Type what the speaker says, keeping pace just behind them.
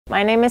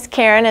My name is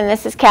Karen and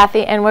this is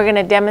Kathy, and we're going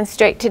to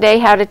demonstrate today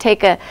how to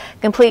take a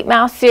complete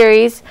mouth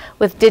series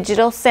with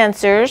digital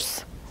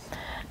sensors.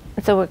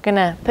 So we're going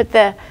to put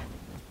the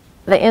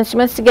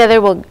instruments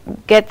together. We'll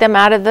get them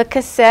out of the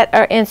cassette,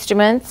 our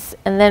instruments,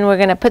 and then we're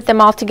going to put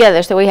them all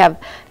together. So we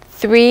have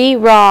 3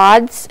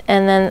 rods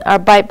and then our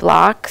bite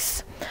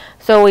blocks.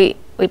 So we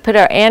put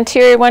our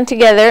anterior one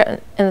together,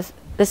 and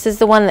this is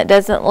the one that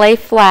doesn't lay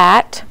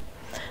flat.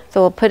 So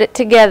we'll put it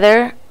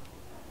together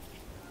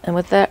and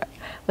with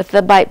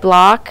the bite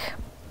block,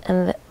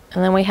 and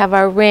then we have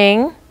our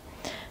ring,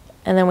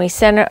 and then we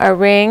center our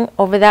ring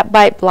over that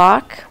bite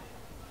block.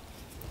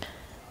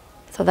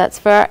 So that's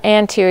for our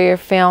anterior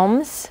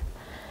films,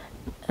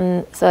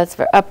 and so that's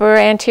for upper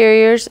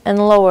anteriors and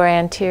lower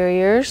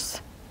anteriors.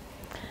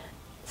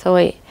 So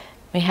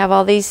we have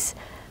all these.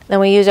 Then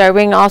we use our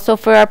ring also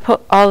for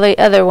all the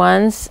other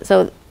ones.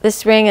 So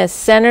this ring is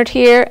centered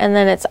here, and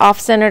then it's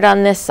off-centered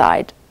on this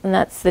side. And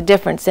that's the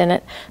difference in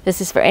it. This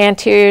is for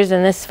anteriors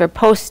and this is for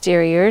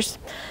posteriors.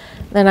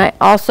 Then I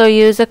also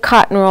use a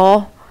cotton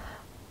roll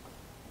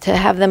to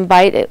have them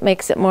bite. It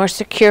makes it more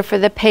secure for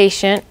the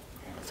patient.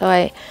 So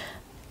I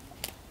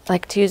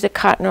like to use a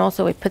cotton roll,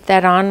 so we put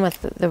that on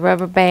with the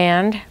rubber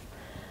band.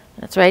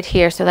 That's right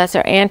here. So that's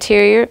our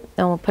anterior.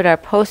 Then we'll put our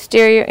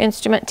posterior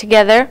instrument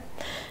together.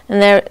 And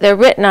they're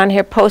written on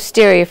here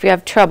posterior if you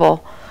have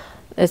trouble.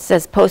 It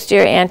says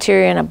posterior,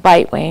 anterior, and a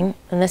bite wing.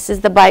 And this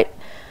is the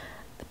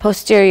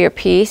posterior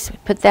piece. We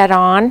put that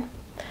on.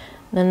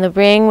 Then the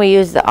ring, we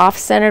use the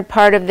off-centered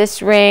part of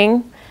this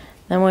ring.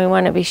 Then we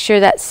want to be sure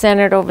that's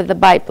centered over the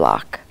bite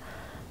block.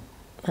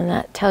 And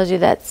that tells you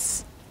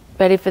that's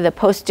ready for the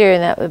posterior,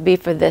 and that would be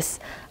for this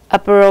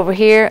upper over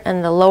here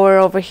and the lower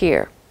over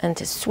here. And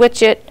to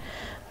switch it,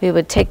 we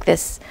would take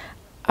this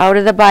out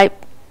of the bite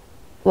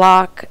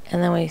block,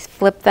 and then we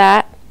flip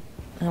that,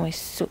 and we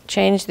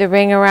change the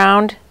ring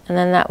around, and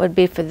then that would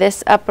be for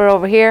this upper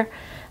over here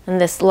and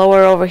this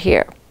lower over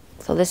here.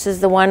 So this is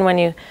the one when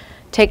you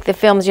take the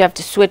films, you have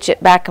to switch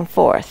it back and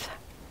forth.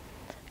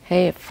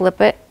 Okay, you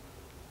flip it,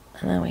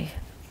 and then we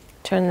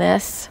turn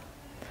this.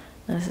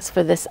 And this is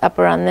for this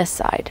upper on this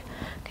side.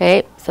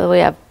 Okay, so we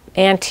have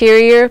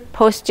anterior,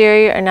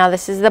 posterior, and now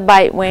this is the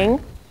bite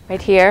wing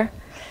right here.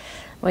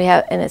 We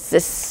have, and it's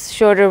this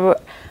shorter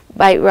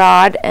bite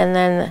rod, and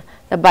then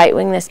the bite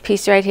wing, this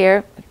piece right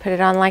here. We put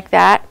it on like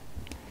that.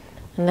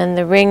 And then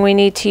the ring we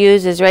need to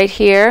use is right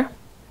here.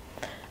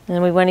 And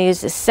then we want to use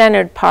the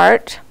centered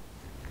part.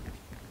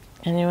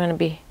 And you want to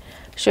be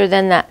sure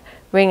then that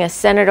ring is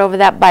centered over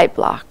that bite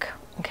block.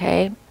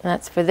 Okay, and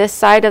that's for this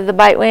side of the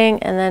bite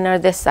wing, and then or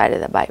this side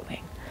of the bite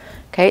wing.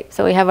 Okay,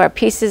 so we have our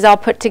pieces all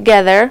put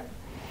together.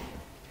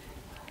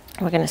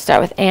 We're going to start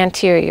with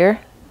anterior.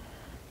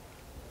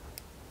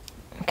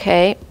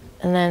 Okay,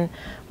 and then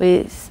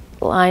we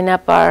line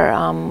up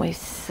our, we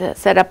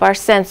set up our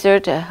sensor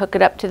to hook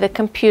it up to the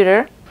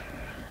computer.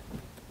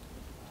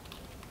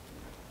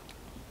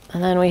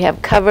 And then we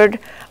have covered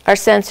our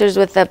sensors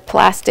with a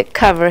plastic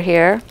cover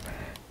here.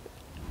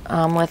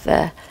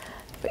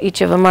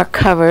 Each of them are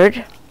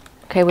covered.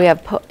 Okay, we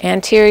have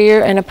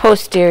anterior and a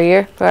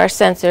posterior for our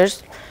sensors.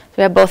 So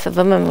we have both of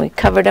them, and we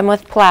covered them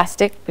with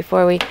plastic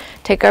before we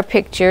take our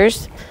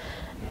pictures.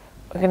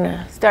 We're going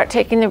to start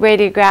taking the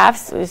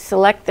radiographs. We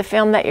select the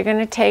film that you're going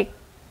to take.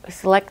 We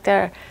select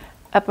our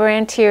upper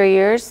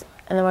anteriors,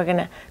 and then we're going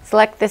to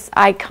select this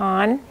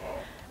icon.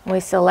 And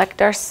we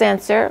select our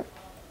sensor.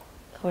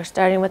 We're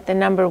starting with the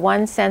number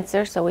 1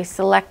 sensor, so we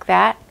select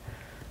that.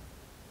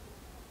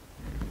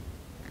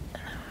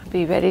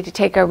 Be ready to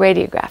take our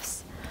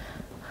radiographs.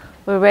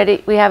 We're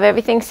ready. We have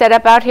everything set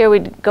up out here.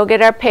 We'd go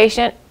get our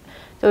patient.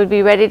 So we'd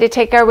be ready to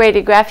take our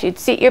radiographs. You'd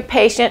seat your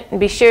patient and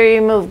be sure you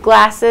remove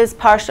glasses,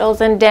 partials,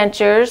 and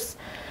dentures.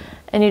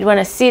 And you'd want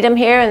to seat them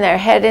here and their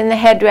head in the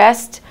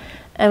headrest.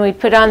 And we'd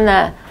put on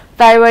the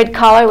thyroid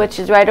collar, which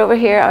is right over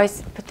here. I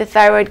always put the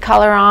thyroid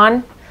collar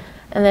on.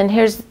 And then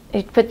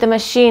you put the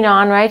machine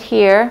on right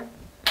here.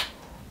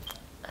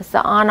 That's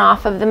the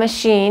on-off of the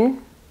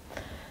machine.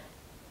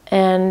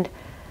 And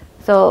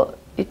so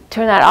you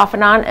turn that off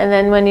and on. And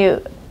then when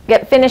you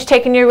get finished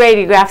taking your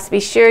radiographs, be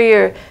sure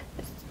your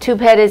tube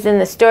head is in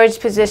the storage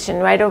position.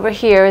 Right over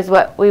here is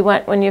what we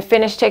want. When you're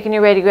finished taking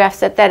your radiographs,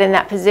 set that in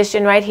that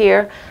position right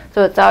here.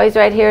 So it's always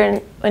right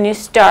here when you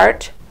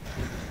start.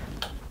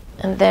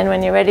 And then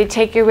when you're ready to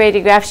take your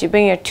radiographs, you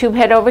bring your tube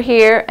head over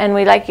here. And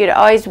we like you to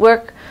always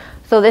work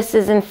so this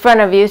is in front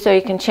of you, so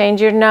you can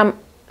change your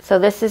So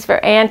this is for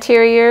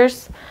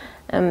anteriors,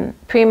 and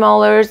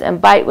premolars,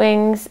 and bite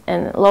wings,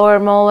 and lower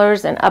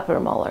molars, and upper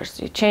molars.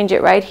 You change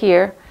it right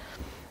here.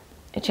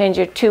 You change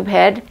your tube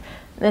head.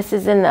 This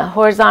is in the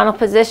horizontal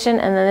position,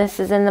 and then this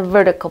is in the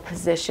vertical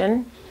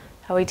position.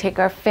 How we take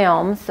our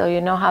films, so you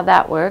know how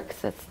that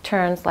works. It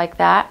turns like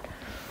that.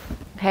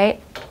 Okay,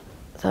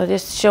 so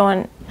just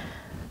showing.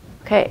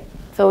 Okay.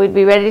 So we'd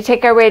be ready to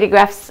take our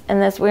radiographs, and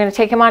we're going to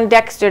take him on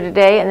Dexter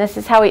today, and this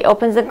is how he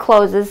opens and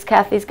closes.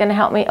 Kathy's going to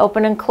help me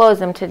open and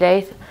close him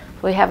today. So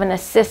we have an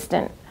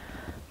assistant.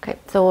 Okay,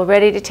 so we're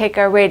ready to take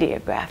our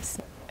radiographs.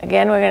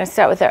 Again, we're going to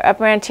start with our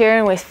upper anterior,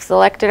 and we've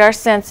selected our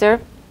sensor.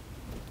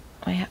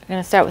 I'm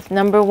going to start with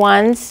number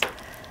 1s.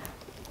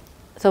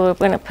 So we're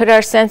going to put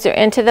our sensor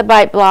into the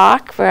bite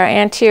block for our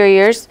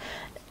anteriors.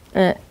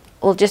 And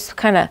we'll just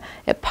kind of,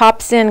 it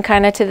pops in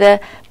kind of to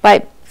the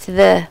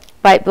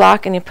bite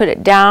block, and you put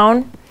it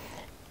down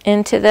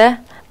into the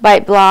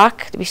bite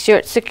block to be sure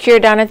it's secure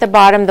down at the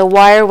bottom. The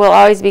wire will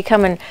always be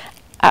coming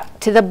up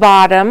to the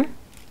bottom,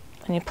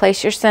 and you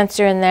place your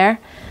sensor in there,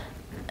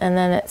 and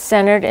then it's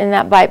centered in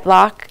that bite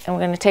block. And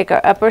we're going to take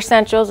our upper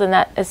centrals, and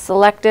that is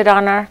selected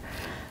on our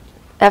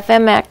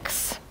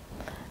FMX,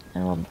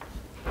 and we'll,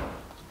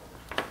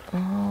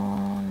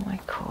 oh, my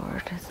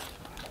cord is,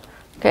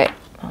 okay,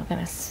 I'm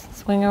going to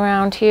swing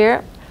around here.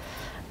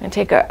 I'm going to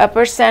take our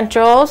upper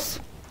centrals.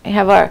 We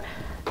have our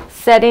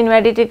setting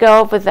ready to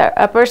go with our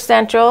upper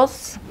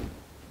centrals.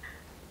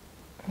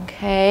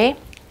 Okay,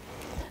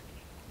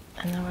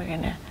 and then we're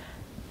going to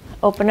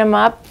open them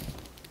up,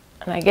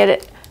 and I get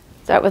it,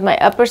 start with my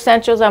upper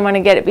centrals. I'm going to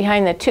get it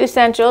behind the 2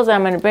 centrals.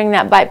 I'm going to bring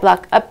that bite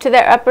block up to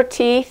their upper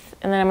teeth,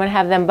 and then I'm going to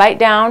have them bite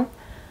down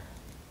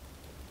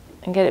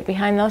and get it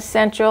behind those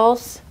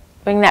centrals.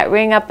 Bring that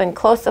ring up in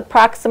close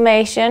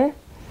approximation.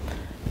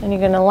 And you're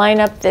going to line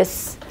up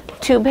this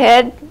tube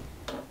head.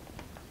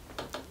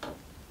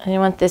 And you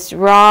want this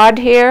rod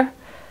here,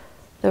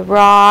 the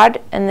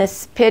rod and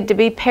this PID to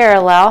be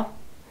parallel.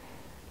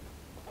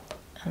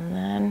 And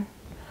then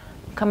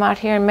come out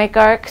here and make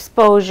our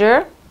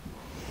exposure.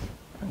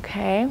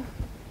 Okay.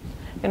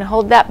 You're going to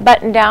hold that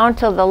button down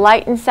till the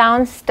light and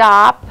sound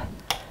stop.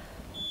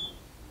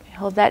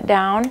 Hold that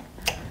down,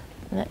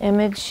 and the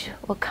image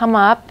will come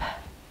up.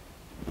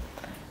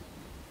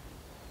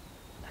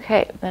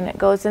 Okay, then it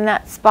goes in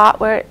that spot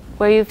where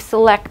you've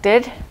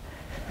selected.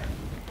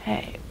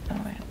 Okay,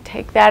 I'm going to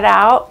take that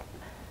out.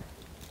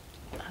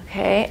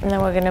 Okay, and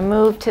then we're going to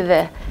move to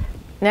the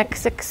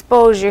next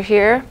exposure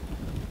here,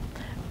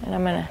 and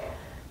I'm going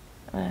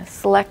to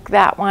select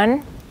that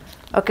one.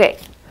 Okay,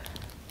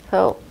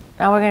 so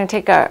now we're going to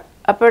take our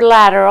upper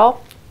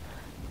lateral.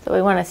 So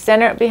we want to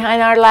center it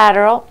behind our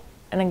lateral.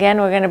 And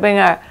again, we're going to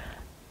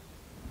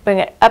bring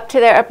it up to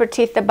their upper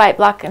teeth, the bite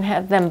block, and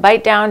have them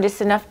bite down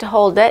just enough to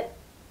hold it.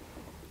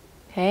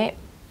 Okay,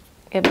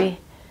 get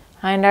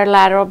behind our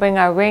lateral, bring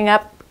our ring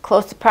up,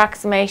 close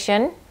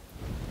approximation.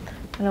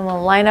 And then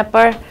we'll line up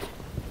our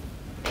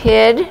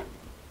PID.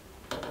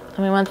 And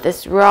we want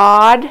this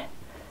rod,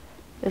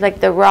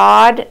 like the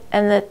rod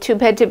and the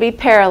tube head to be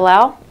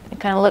parallel. You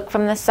kind of look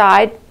from the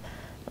side,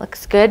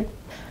 looks good.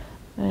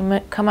 And we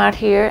come out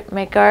here,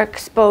 make our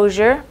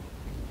exposure.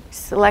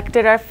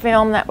 Selected our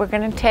film that we're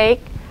going to take.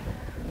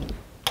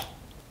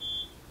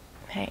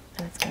 Okay,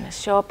 and it's going to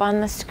show up on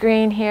the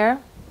screen here.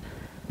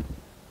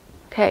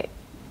 Okay,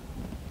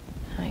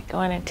 let me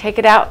go in and take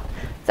it out.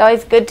 It's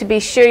always good to be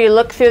sure you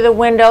look through the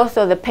window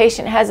so the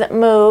patient hasn't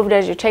moved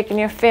as you're taking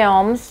your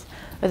films,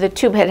 or the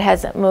tube head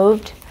hasn't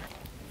moved.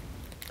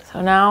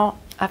 So now,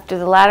 after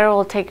the lateral,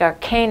 we'll take our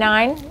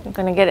canine. We're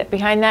going to get it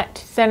behind that,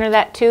 center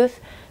that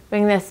tooth.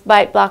 Bring this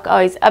bite block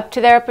always up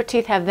to their upper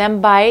teeth, have them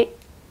bite.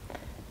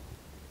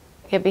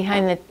 Get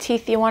behind the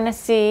teeth you want to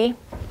see.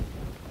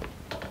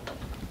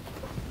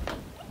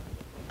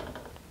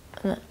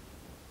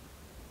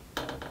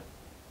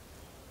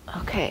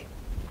 Okay,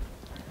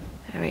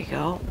 there we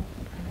go.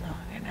 Now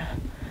we're going to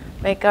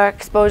make our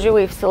exposure.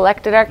 We've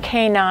selected our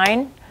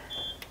canine.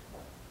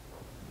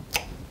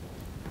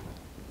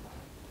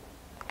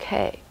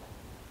 Okay,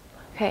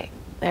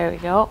 there we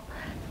go.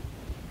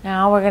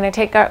 Now we're going to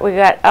take we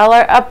got all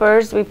our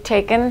uppers we've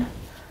taken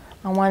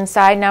on one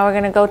side. Now we're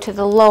going to go to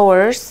the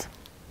lowers.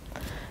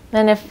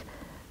 Then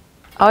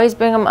always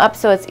bring them up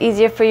so it's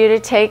easier for you to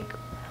take.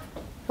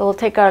 So we'll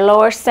take our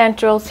lower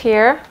centrals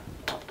here,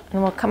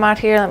 and we'll come out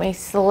here. Let me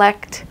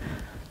select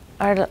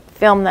our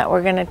film that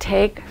we're going to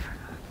take.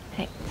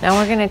 Okay. Now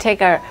we're going to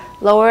take our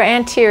lower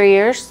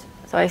anteriors.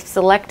 So I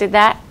selected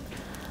that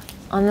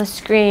on the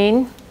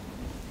screen.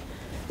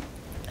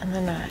 And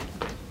then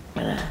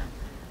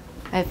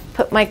I've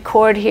put my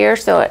cord here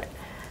so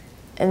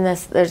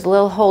there's a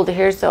little holder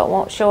here so it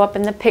won't show up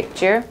in the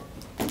picture.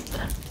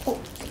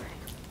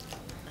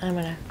 I'm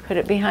going to put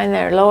it behind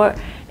their lower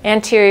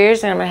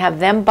anteriors, and I'm going to have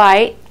them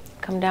bite.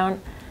 Come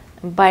down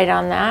and bite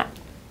on that.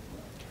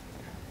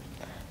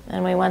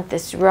 And we want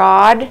this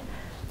rod,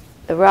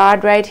 the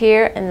rod right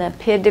here, and the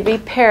PID to be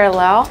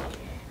parallel.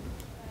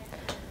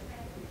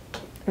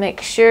 Make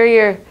sure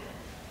your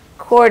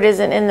cord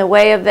isn't in the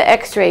way of the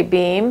x-ray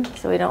beam,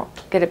 so we don't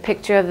get a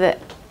picture of the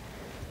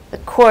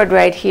cord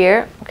right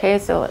here. Okay,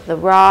 so the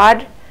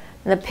rod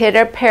and the PID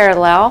are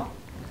parallel.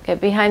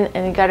 Get behind,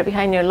 and you got it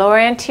behind your lower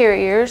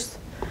anteriors.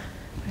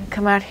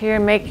 Come out here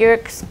and make your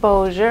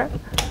exposure.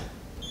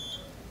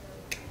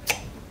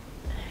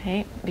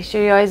 Okay, be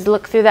sure you always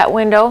look through that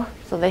window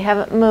so they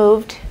haven't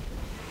moved.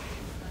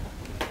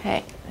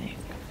 Okay,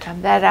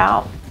 grab that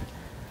out.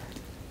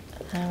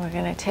 And we're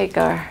going to take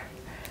our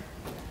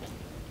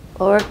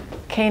lower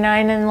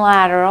canine and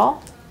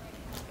lateral,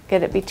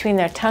 get it between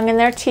their tongue and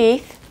their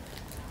teeth.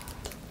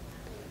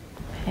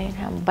 Okay,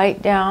 have them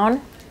bite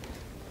down.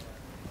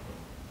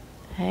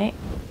 Okay.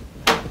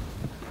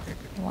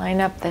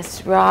 Line up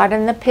this rod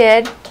and the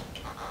PID.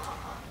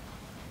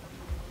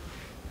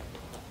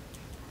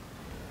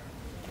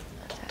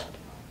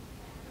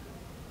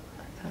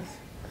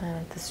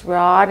 this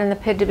rod and the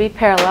pid to be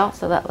parallel,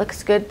 so that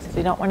looks good.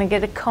 We don't want to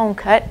get a cone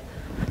cut.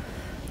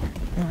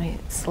 And we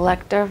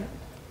select our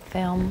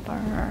film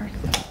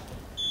first.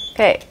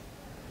 Okay.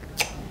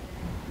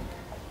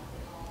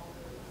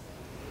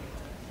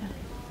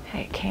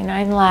 Okay,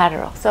 canine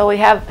lateral. So we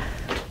have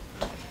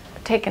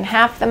taken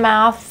half the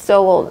mouth,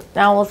 so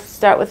now we'll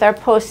start with our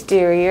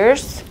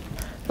posteriors.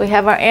 We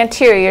have our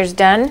anteriors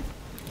done.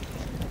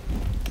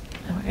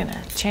 And we're going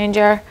to change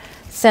our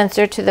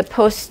sensor to the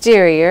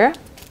posterior.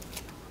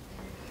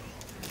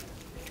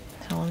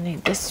 So we'll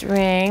need this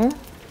ring.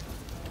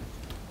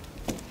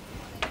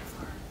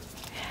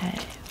 Okay,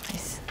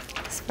 this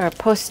is for our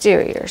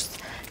posteriors.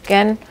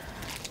 Again,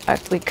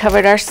 we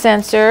covered our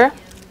sensor.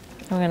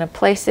 We're going to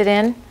place it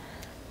in.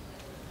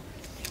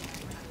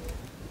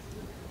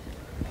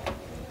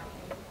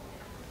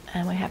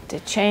 And we have to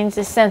change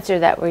the sensor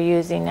that we're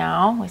using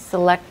now. We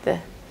select the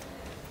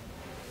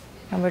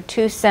number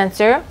 2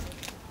 sensor.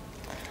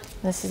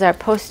 This is our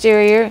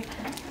posterior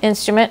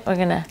instrument. We're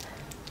going to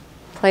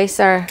place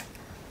our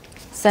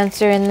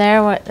sensor in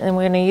there, and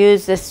we're going to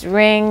use this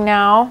ring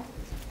now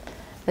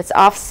that's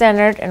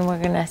off-centered, and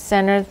we're going to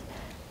center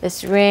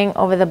this ring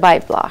over the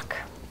bite block.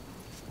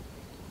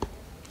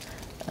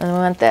 And we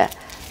want the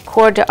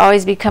cord to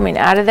always be coming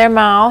out of their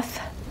mouth.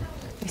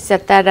 We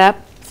set that up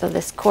so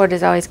this cord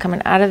is always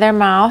coming out of their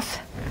mouth.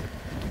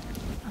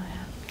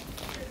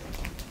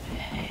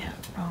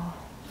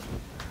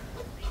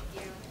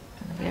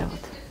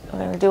 We're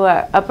going to do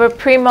our upper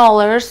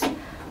premolars.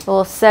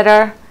 We'll set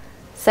our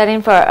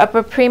setting for our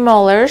upper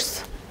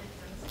premolars.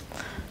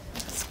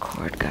 This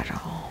cord got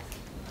all.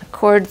 The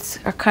cords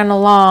are kind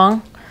of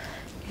long,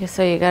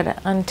 so you got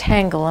to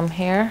untangle them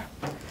here.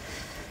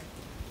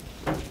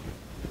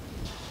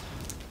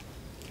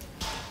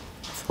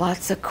 There's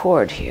lots of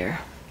cord here.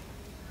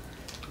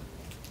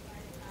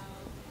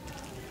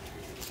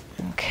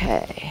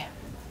 Okay.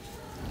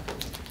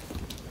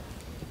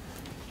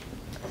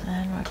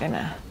 And we're going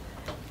to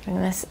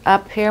bring this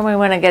up here. We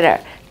want to get our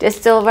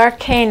distal of our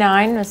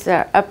canine. This is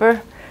our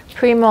upper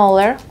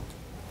premolar.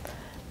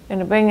 We're going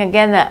to bring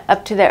again that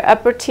up to their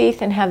upper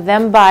teeth and have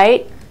them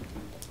bite.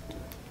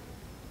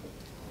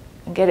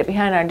 And get it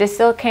behind our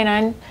distal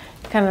canine.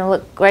 Kind of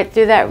look right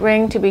through that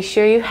ring to be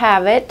sure you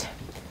have it.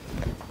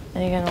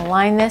 And you're going to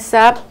line this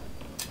up.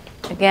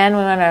 Again,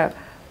 we want our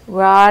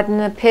rod and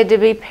the pid to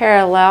be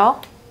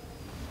parallel.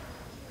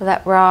 So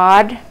that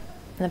rod and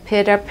the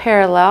pid are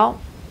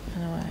parallel.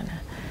 And we're going to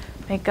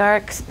make our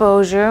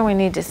exposure. We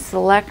need to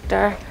select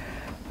our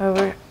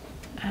over.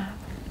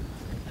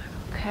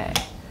 Okay.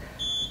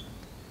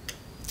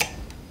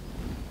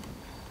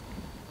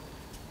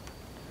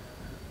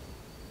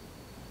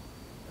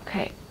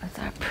 Okay, that's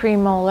our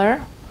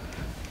premolar.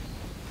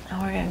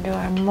 Now we're going to do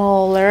our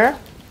molar.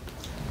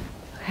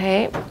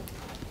 Okay.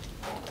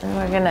 And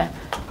we're going to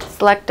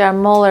select our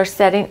molar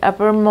setting,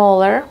 upper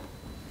molar.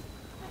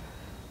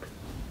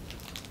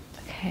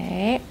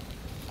 Okay.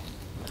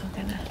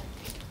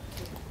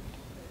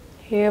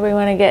 Here we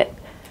want to get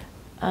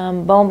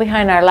bone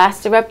behind our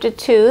last erupted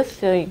tooth.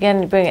 So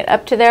again, bring it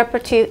up to their upper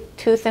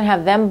tooth and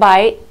have them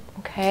bite.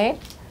 Okay.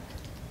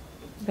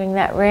 Bring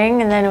that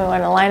ring, and then we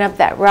want to line up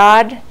that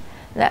rod and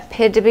that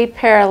pid to be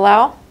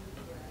parallel.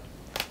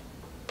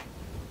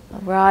 The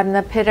rod and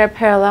the pid are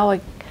parallel. We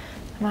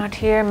come out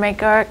here and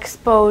make our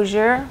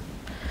exposure.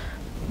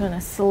 You're going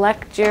to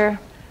select your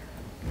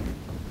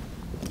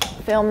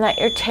film that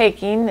you're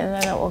taking, and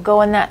then it will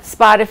go in that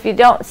spot. If you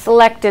don't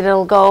select it,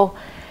 it'll go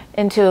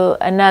into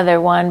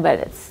another one,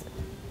 but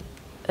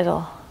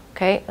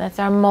okay, that's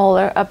our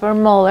molar, upper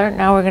molar.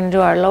 Now we're going to do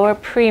our lower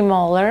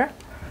premolar.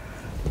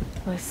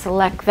 We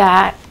select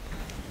that.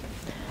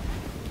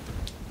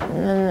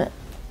 And then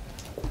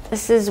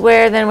this is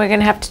where then we're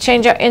going to have to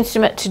change our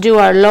instrument to do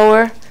our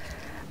lower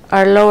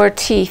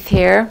teeth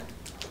here.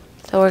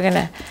 So we're going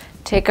to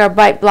take our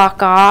bite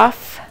block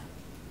off.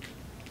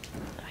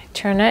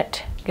 Turn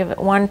it, give it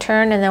one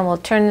turn, and then we'll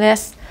turn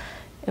this.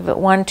 Give it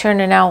one turn,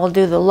 and now we'll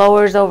do the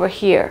lowers over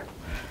here.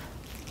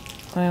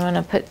 We want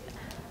to put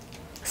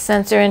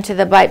sensor into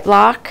the bite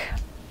block.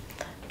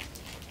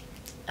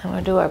 And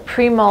we'll do our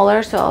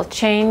premolar, so I'll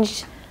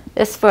change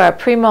this for our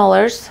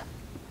premolars.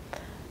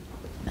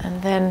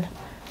 And then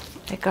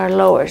take our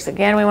lowers.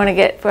 Again, we want to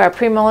get, for our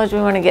premolars, we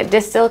want to get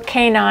distal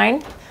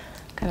canine.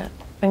 Gonna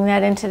bring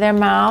that into their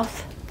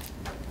mouth.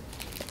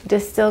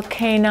 Distal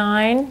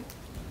canine.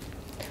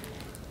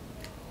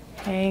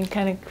 Okay, and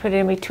kind of put it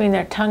in between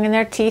their tongue and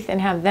their teeth and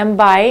have them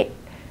bite.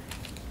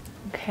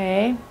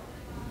 Okay.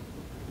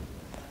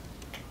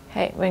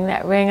 Okay, bring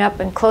that ring up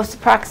in close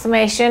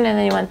approximation, and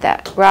then you want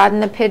that rod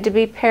and the pid to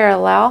be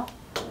parallel.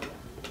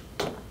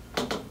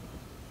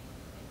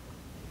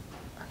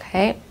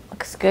 Okay,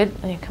 looks good.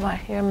 And you come out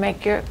here and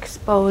make your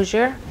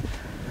exposure.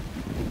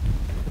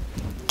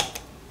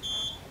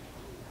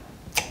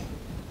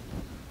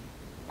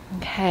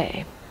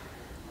 Okay.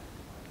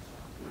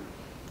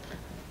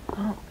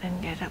 Oh,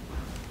 and get up.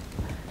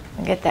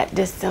 And get that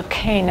distal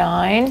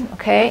canine.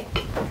 Okay.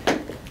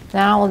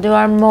 Now we'll do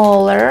our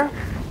molar.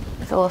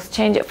 So we'll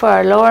change it for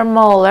our lower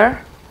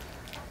molar.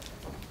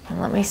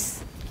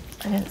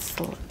 And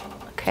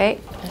okay,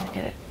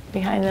 get it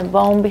behind the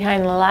bone,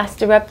 behind the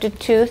last erupted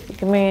tooth. You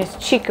can bring his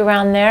cheek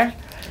around there.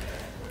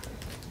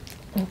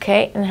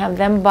 Okay, and have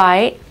them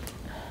bite.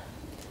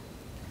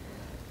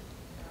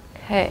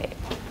 Okay.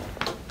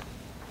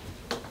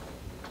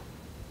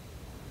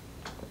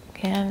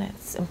 Again,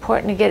 it's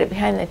important to get it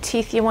behind the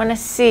teeth you want to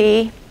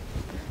see.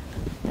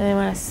 Then you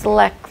want to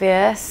select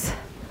this.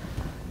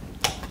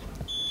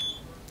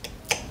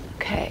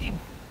 Okay.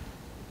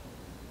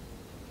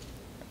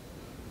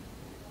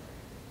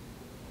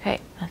 Okay,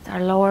 that's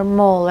our lower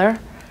molar.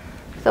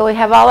 So we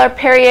have all our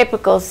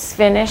periapicals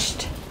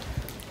finished.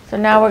 So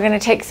now we're going to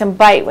take some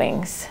bite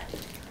wings.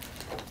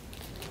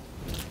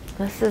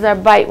 This is our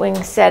bite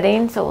wing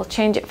setting, so we'll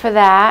change it for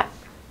that.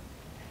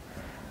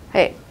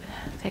 Okay,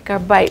 take our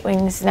bite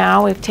wings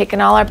now. We've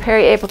taken all our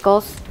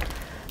periapicals.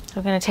 So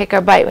we're going to take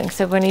our bite wings.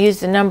 So we're going to use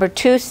the number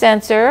 2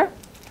 sensor.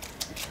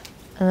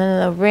 And then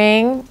the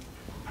ring,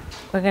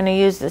 we're going to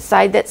use the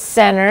side that's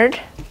centered.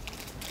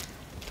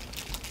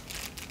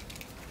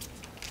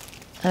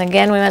 And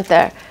again, we want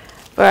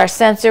for our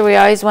sensor, we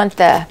always want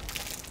the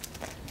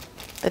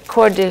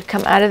cord to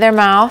come out of their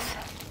mouth.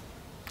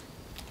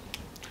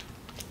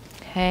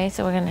 Okay,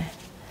 so then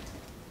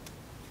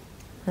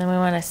we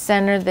want to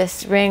center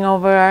this ring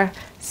over our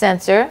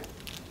sensor.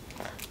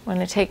 We're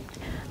going to take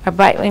our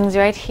bite wings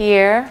right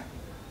here.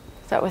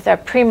 Start with our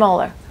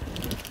premolar.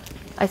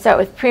 I start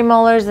with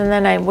premolars and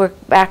then I work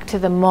back to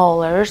the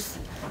molars.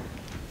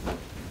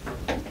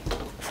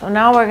 So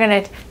now we're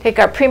going to take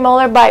our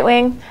premolar bite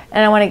wing,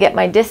 and I want to get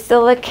my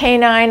distal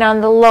canine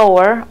on the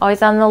lower,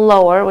 always on the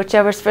lower,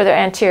 whichever's further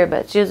anterior,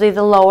 but it's usually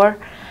the lower.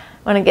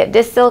 I want to get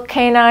distal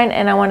canine,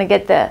 and I want to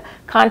get the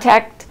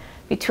contact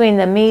between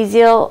the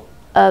mesial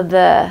of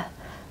the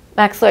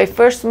maxillary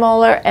first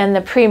molar and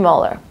the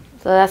premolar.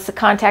 So that's the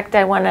contact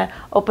I want to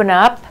open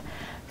up.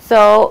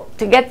 So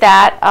to get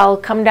that, I'll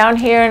come down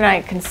here and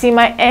I can see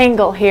my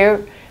angle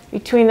here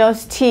between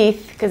those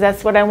teeth, because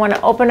that's what I want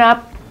to open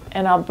up,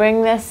 and I'll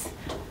bring this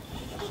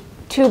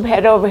tube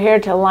head over here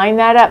to line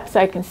that up so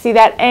I can see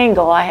that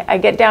angle. I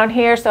get down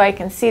here so I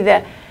can see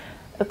the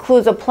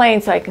occlusal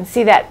plane, so I can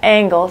see that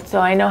angle,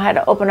 so I know how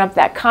to open up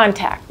that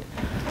contact.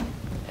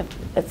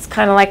 It's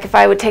kind of like if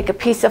I would take a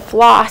piece of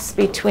floss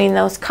between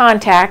those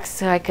contacts,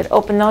 so I could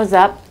open those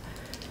up.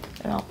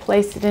 And I'll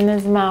place it in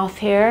his mouth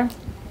here.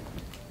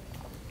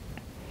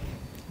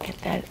 Get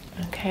that,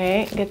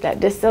 okay, get that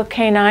distal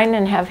canine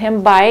and have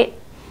him bite.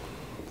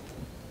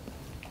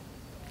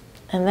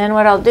 And then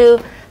what I'll do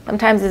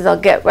sometimes is I'll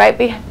get right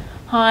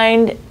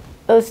behind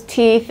those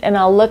teeth and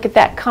I'll look at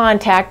that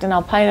contact, and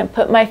I'll kind of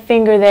put my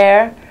finger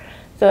there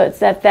so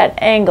it's at that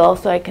angle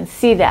so I can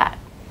see that.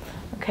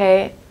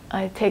 Okay,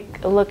 I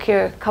take a look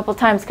here a couple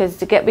times, because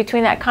to get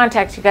between that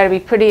contact you got to be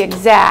pretty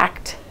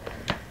exact.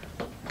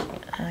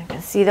 And I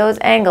can see those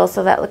angles,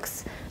 so that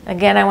looks,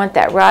 again, I want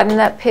that rod and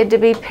that pid to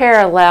be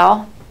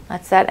parallel.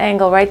 That's that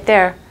angle right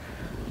there.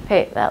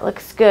 Okay, that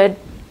looks good.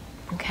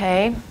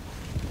 Okay.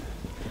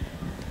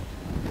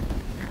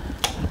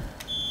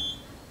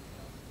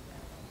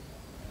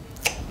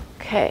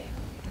 Okay,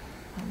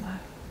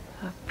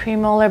 a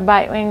premolar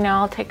bite wing.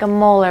 Now I'll take a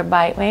molar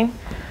bite wing.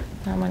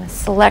 I'm going to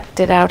select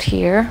it out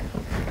here.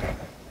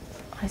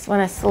 I just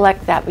want to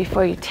select that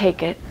before you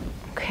take it.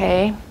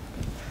 Okay.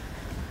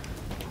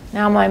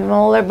 Now my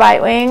molar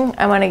bite wing,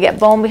 I want to get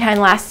bone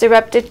behind last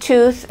erupted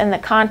tooth, and the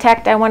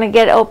contact I want to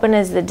get open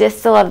is the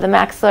distal of the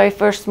maxillary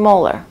first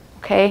molar.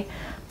 Okay.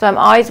 So I'm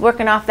always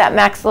working off that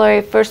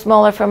maxillary first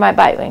molar for my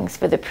bite wings.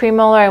 For the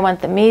premolar, I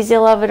want the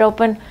mesial of it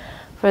open.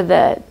 For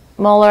the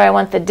molar, I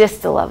want the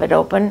distal of it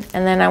open,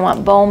 and then I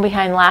want bone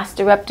behind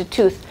last erupted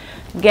tooth.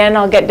 Again,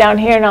 I'll get down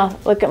here and I'll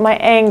look at my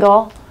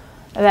angle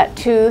of that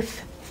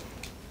tooth,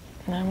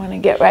 and I want to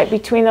get right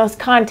between those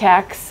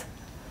contacts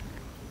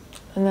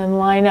and then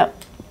line that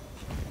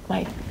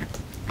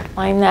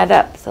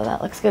up, so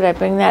that looks good. I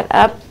bring that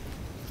up,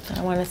 and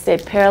I want to stay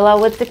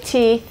parallel with the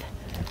teeth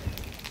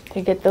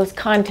to get those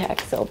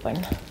contacts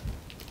open.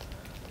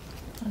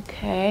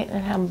 Okay,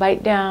 and have them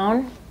bite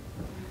down.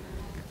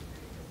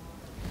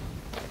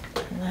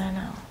 And then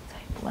I'll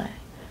take my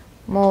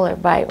molar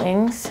bite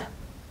wings.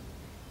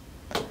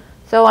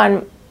 So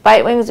on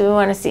bite wings, we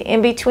want to see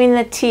in between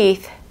the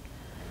teeth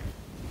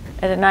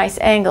at a nice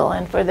angle.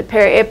 And for the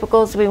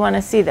periapicals, we want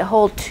to see the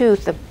whole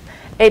tooth, the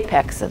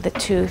apex of the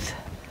tooth.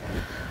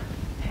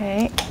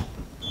 Okay.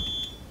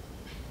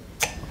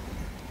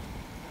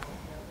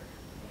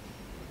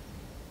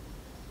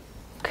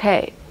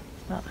 Okay.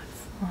 Well,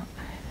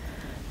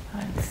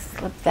 let's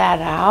slip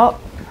that out.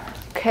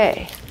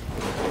 Okay.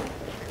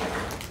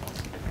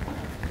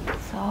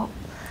 So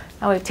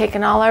now we've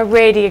taken all our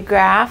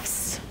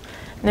radiographs,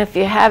 and if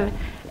you have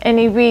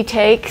any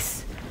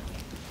retakes,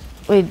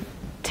 we'd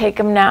take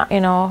them now, you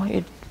know,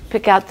 you'd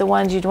pick out the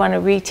ones you'd want to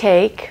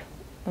retake,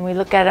 and we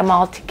look at them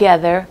all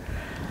together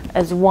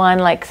as one.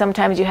 Like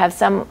sometimes you have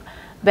some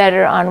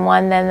better on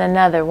one than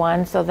another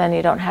one, so then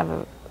you don't have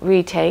a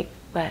retake.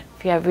 But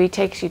if you have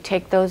retakes, you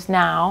take those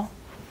now,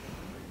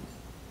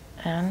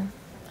 and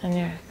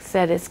your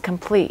set is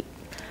complete.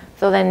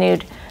 So then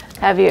you'd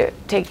have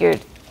take your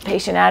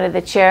patient out of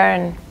the chair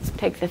and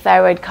take the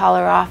thyroid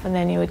collar off, and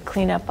then you would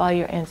clean up all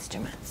your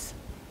instruments.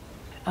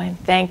 And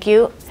thank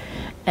you.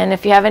 And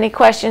if you have any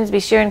questions, be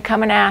sure and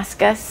come and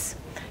ask us.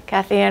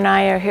 Kathy and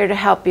I are here to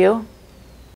help you.